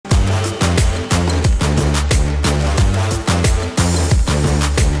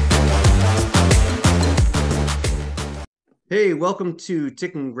Hey, welcome to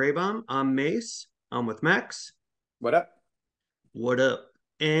Ticking Gray Bomb. I'm Mace. I'm with Mex. What up? What up?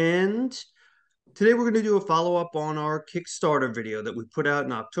 And today we're going to do a follow-up on our Kickstarter video that we put out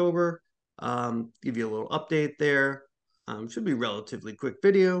in October. Give you a little update there. Should be a relatively quick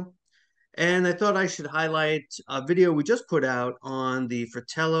video. And I thought I should highlight a video we just put out on the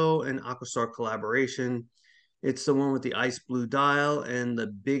Fratello and Aquastar collaboration. It's the one with the ice blue dial and the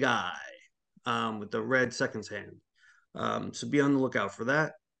big eye with the red seconds hand. So be on the lookout for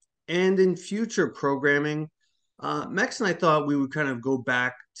that. And in future programming, Max and I thought we would kind of go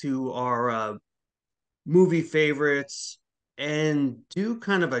back to our movie favorites and do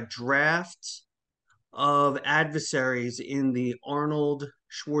kind of a draft of adversaries in the Arnold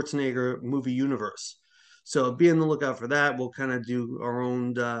Schwarzenegger movie universe. So be on the lookout for that. We'll kind of do our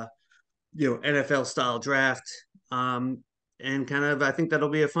own, NFL style draft. And kind of, I think that'll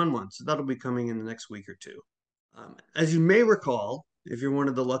be a fun one. So that'll be coming in the next week or two. As you may recall, if you're one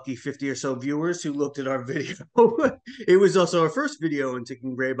of the lucky 50 or so viewers who looked at our video, it was also our first video in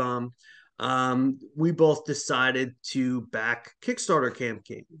Ticking Gray Bomb. We both decided to back Kickstarter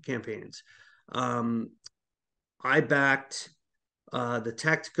campaigns. Um, I backed the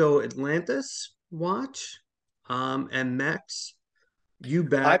Tactico Atlantis watch, and Max, you I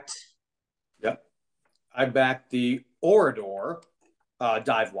backed. Yep. I backed the Orador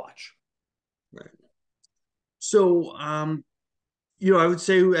dive watch. Right. So, I would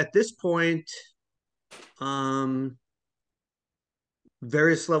say at this point, um,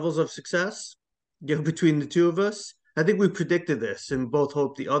 various levels of success, between the two of us. I think we predicted this and both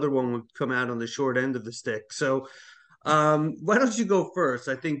hoped the other one would come out on the short end of the stick. So, why don't you go first?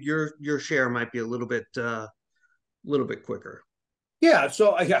 I think your share might be a little bit quicker. Yeah,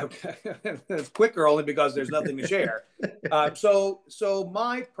 so yeah, it's quicker only because there's nothing to share. So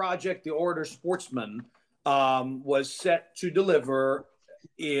my project, the Orador Sportsman, was set to deliver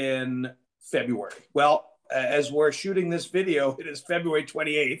in February. Well, as we're shooting this video, it is February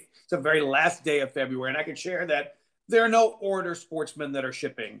 28th. It's the very last day of February, and I can share that there are no Orador Sportsmen that are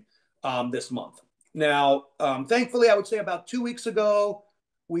shipping this month. Now, thankfully, I would say about 2 weeks ago,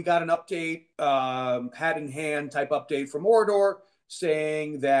 we got an update, hat in hand type update from Orador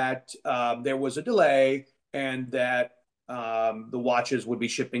saying that there was a delay and that the watches would be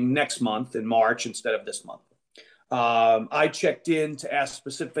shipping next month in March instead of this month. I checked in to ask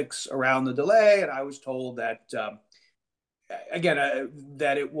specifics around the delay, and I was told that, that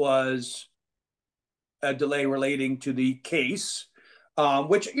it was a delay relating to the case,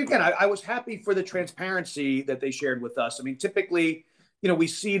 which, again, I was happy for the transparency that they shared with us. I mean, typically, we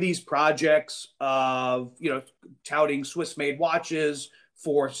see these projects of, touting Swiss made watches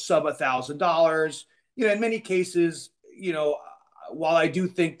for sub $1,000. In many cases, while I do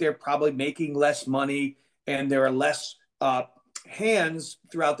think they're probably making less money and there are less hands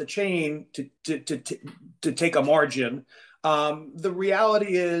throughout the chain to take a margin, the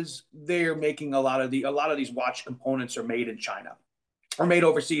reality is they're making a lot of these watch components are made in China or made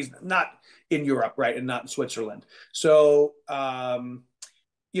overseas, not in Europe, right, and not in Switzerland. So,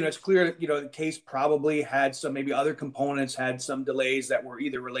 it's clear that, the case probably had some, maybe other components had some delays that were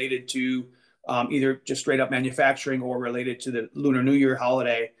either related to either just straight up manufacturing or related to the Lunar New Year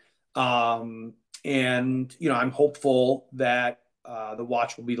holiday. And, I'm hopeful that the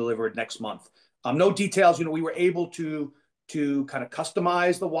watch will be delivered next month. No details, we were able to kind of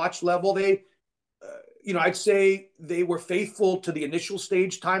customize the watch level. They, I'd say they were faithful to the initial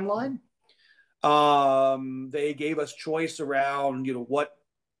stage timeline. They gave us choice around,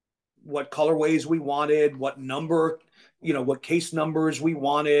 what colorways we wanted, what number, what case numbers we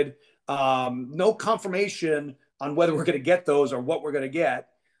wanted. No confirmation on whether we're going to get those or what we're going to get.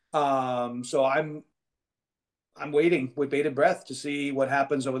 So I'm waiting with bated breath to see what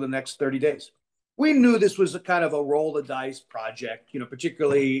happens over the next 30 days. We knew this was a kind of a roll the dice project,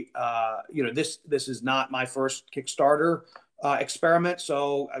 particularly, this is not my first Kickstarter experiment.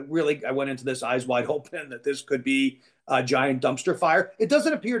 So I went into this eyes wide open that this could be a giant dumpster fire. It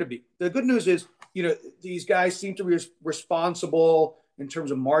doesn't appear to be. The good news is, these guys seem to be responsible in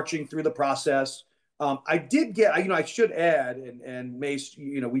terms of marching through the process. I did get, I should add, and Mace,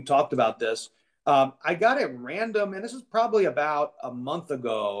 we talked about this. I got a random, and this is probably about a month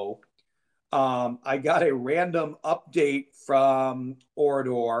ago. I got a random update from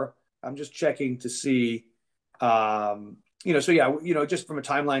Orador. I'm just checking to see, so yeah, just from a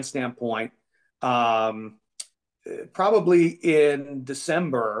timeline standpoint, probably in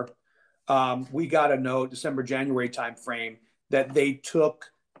December, we got a note, December, January timeframe, that they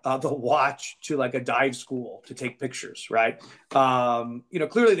took the watch to like a dive school to take pictures, right?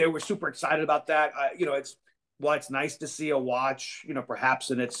 Clearly they were super excited about that. while it's nice to see a watch,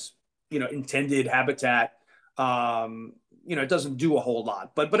 perhaps in its, intended habitat, um, it doesn't do a whole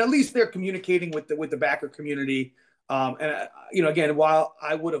lot. But at least they're communicating with the backer community. And again, while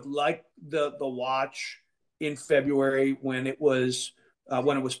I would have liked the watch in February when it was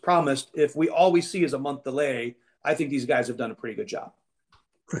promised, if all we see is a month delay, I think these guys have done a pretty good job.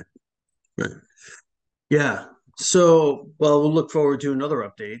 Right. Right. Yeah. So, well, we'll look forward to another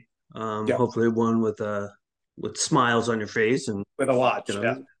update. Yeah, Hopefully one with smiles on your face and with a watch.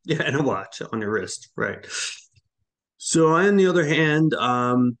 Yeah. yeah, and a watch on your wrist. Right. So I, on the other hand,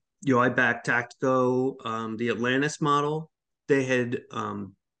 I backed Tactico, the Atlantis model. They had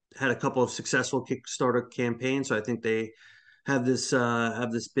a couple of successful Kickstarter campaigns, so I think they have this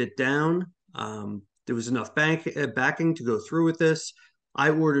bit down. There was enough backing to go through with this. I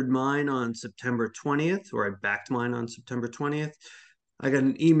ordered mine on September 20th, or I backed mine on September 20th. I got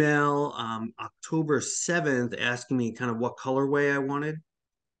an email October 7th asking me kind of what colorway I wanted.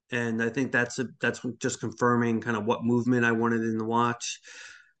 And I think that's just confirming kind of what movement I wanted in the watch.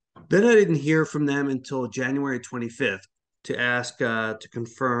 Then I didn't hear from them until January 25th to ask to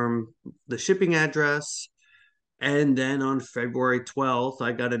confirm the shipping address. And then on February 12th,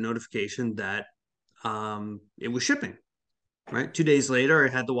 I got a notification that it was shipping, right? 2 days later, I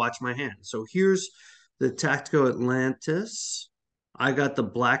had to watch my hand. So here's the Tactico Atlantis. I got the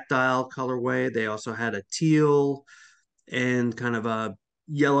black dial colorway. They also had a teal and kind of a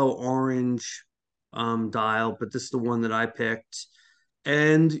yellow orange dial, but this is the one that I picked.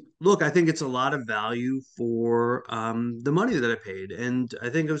 And look, I think it's a lot of value for the money that I paid, and I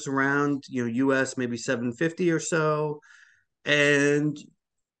think it was around US maybe 750 or so. And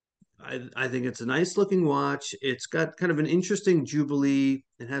I think it's a nice looking watch. It's got kind of an interesting jubilee.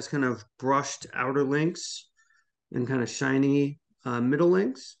 It has kind of brushed outer links and kind of shiny middle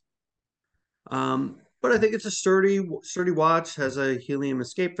links. But I think it's a sturdy watch. Has a helium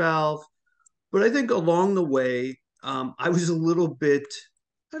escape valve. But I think along the way, I was a little bit,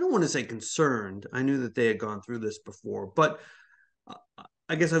 I don't want to say concerned. I knew that they had gone through this before, but uh,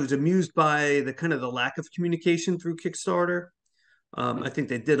 I guess I was amused by the kind of the lack of communication through Kickstarter. I think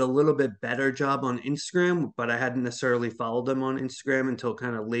they did a little bit better job on Instagram, but I hadn't necessarily followed them on Instagram until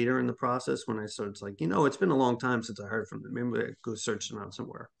kind of later in the process when I started like, it's been a long time since I heard from them. Maybe I go search them out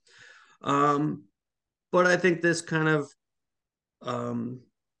somewhere. Um, but I think this kind of um,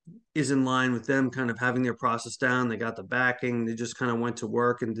 is in line with them kind of having their process down. They got the backing. They just kind of went to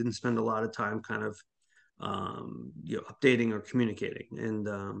work and didn't spend a lot of time kind of updating or communicating. And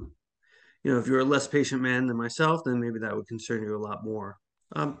if you're a less patient man than myself, then maybe that would concern you a lot more.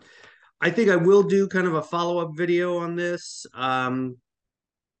 Um, I think I will do kind of a follow-up video on this.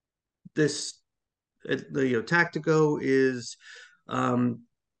 This the Tactico is um,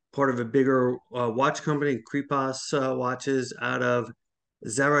 part of a bigger watch company, Crepas watches out of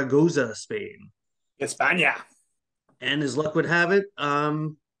Zaragoza, Spain. España. And as luck would have it, I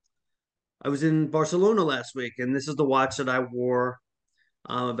was in Barcelona last week, and this is the watch that I wore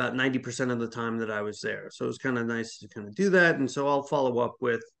about 90% of the time that I was there. So it was kind of nice to kind of do that. And so I'll follow up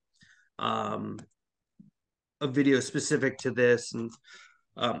with um, a video specific to this. And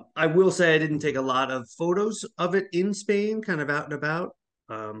I will say I didn't take a lot of photos of it in Spain, kind of out and about.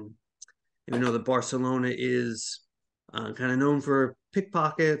 Um, even though that Barcelona is kind of known for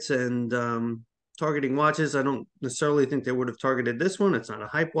pickpockets and targeting watches, I don't necessarily think they would have targeted this one. It's not a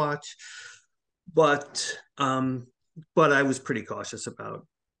hype watch, but but I was pretty cautious about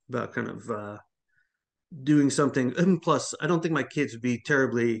kind of doing something. And plus, I don't think my kids would be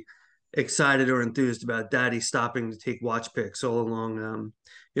terribly excited or enthused about daddy stopping to take watch pics all along,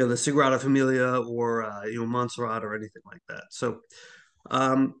 the Sagrada Familia or Montserrat or anything like that. So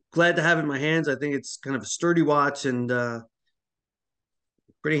glad to have it in my hands. I think it's kind of a sturdy watch and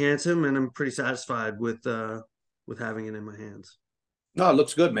pretty handsome, and I'm pretty satisfied with having it in my hands. No, it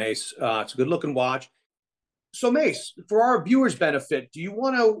looks good, Mace. It's a good looking watch. So, Mace, for our viewers' benefit, do you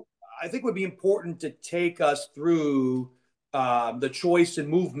want to? I think it would be important to take us through the choice and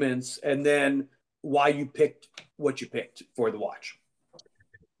movements, and then why you picked what you picked for the watch.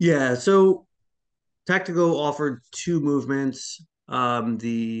 Yeah, so Tactical offered two movements,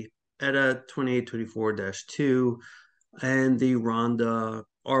 the ETA 2824-2 and the Ronda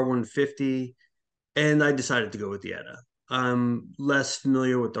R150, and I decided to go with the ETA. I'm less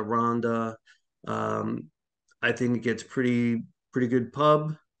familiar with the Ronda. Um, I think it gets pretty good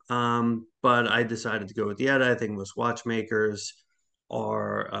pub, but I decided to go with the ETA. I think most watchmakers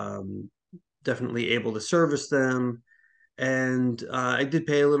are definitely able to service them, and I did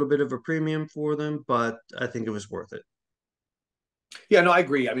pay a little bit of a premium for them, but I think it was worth it. Yeah, no, I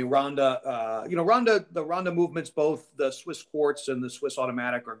agree. I mean, Ronda, the Ronda movements, both the Swiss Quartz and the Swiss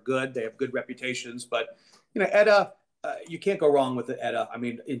Automatic are good. They have good reputations, but Etta, you can't go wrong with the Etta. I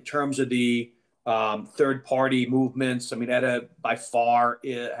mean, in terms of the third party movements, I mean, Etta by far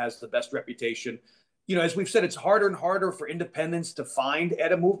has the best reputation. As we've said, it's harder and harder for independents to find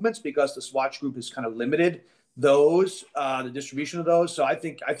Etta movements because the Swatch Group has kind of limited the distribution of those. So I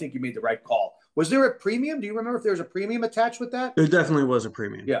think you made the right call. Was there a premium? Do you remember if there was a premium attached with that? There definitely was a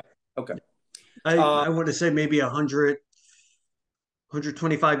premium. Yeah. Okay. I Um, want to say maybe 100,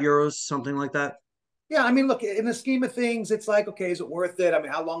 125 euros, something like that. yeah. I mean, look, in the scheme of things, it's like, okay, is it worth it? I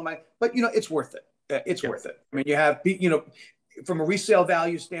mean, how long am I? But it's worth it. It's Yeah. worth it. I mean, from a resale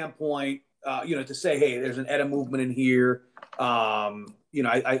value standpoint, to say, hey, there's an ETA movement in here.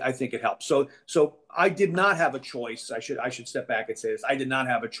 I think it helps. So I did not have a choice. I should step back and say this. I did not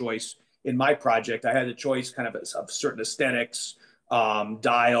have a choice in my project. I had a choice kind of certain aesthetics,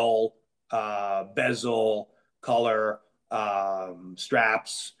 dial, bezel, color,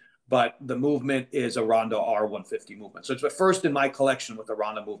 straps. But the movement is a Ronda R150 movement. So it's the first in my collection with the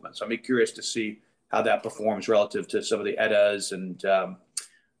Ronda movement. So I'm curious to see how that performs relative to some of the ETAs and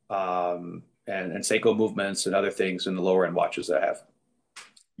Seiko movements and other things in the lower end watches that I have.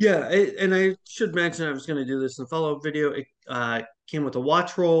 Yeah, and I should mention I was going to do this in the follow-up video. It came with a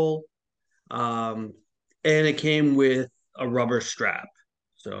watch roll, um, and it came with a rubber strap.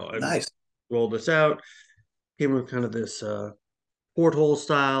 So I Nice. rolled this out. Came with kind of this porthole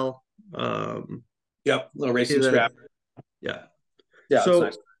style. Um, Yep. Little see racing that? strap. Yeah. Yeah, it's So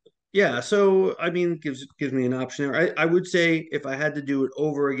nice. yeah, so I mean, gives me an option there. I would say if I had to do it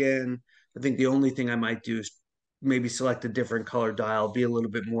over again, I think the only thing I might do is maybe select a different color dial, be a little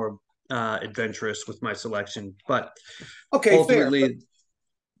bit more adventurous with my selection. But Okay, fair. But ultimately,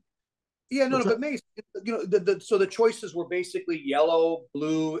 yeah, no, what's no, that? but Mace, so the choices were basically yellow,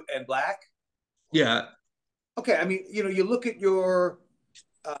 blue, and black. Yeah, Okay, I mean, you look at your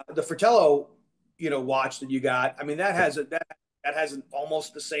the Fratello, watch that you got. I mean, yeah, that has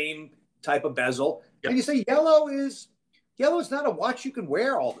almost the same type of bezel, yeah. and you say yellow is not a watch you can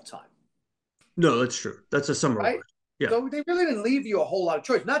wear all the time, No, that's true. That's a summer right? watch. Yeah, So they really didn't leave you a whole lot of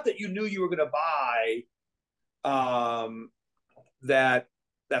choice. Not that you knew you were going to buy that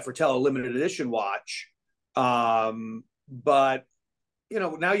Fratello limited edition watch, but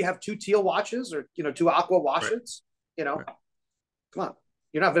now you have two teal watches or two aqua right, watches. You know, right. come on,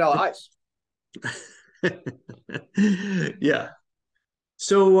 you're not Vanilla Ice. Yeah.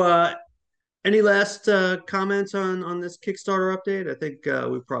 So, any last comments on this Kickstarter update? I think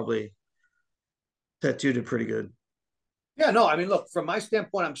we probably tattooed it pretty good. Yeah, no, I mean, look, from my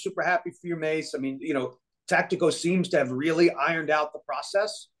standpoint, I'm super happy for your Mace. I mean, Tactico seems to have really ironed out the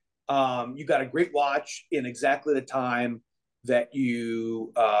process. You got a great watch in exactly the time that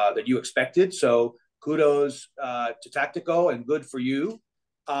you expected. So kudos to Tactico and good for you.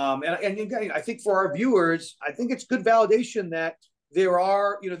 And again, I think for our viewers, I think it's good validation that there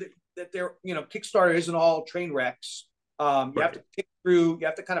are, that there, Kickstarter isn't all train wrecks. You have Right. to pick through. You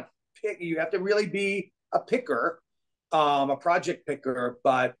have to kind of pick. You have to really be a picker, a project picker,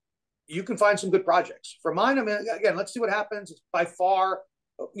 but you can find some good projects. For mine, I mean, again, let's see what happens. It's by far,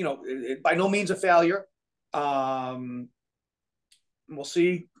 by no means a failure. Um, we'll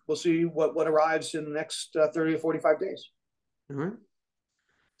see. We'll see what arrives in the next 30 to 45 days. All right.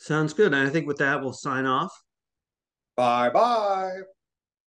 Sounds good. And I think with that, we'll sign off. Bye bye.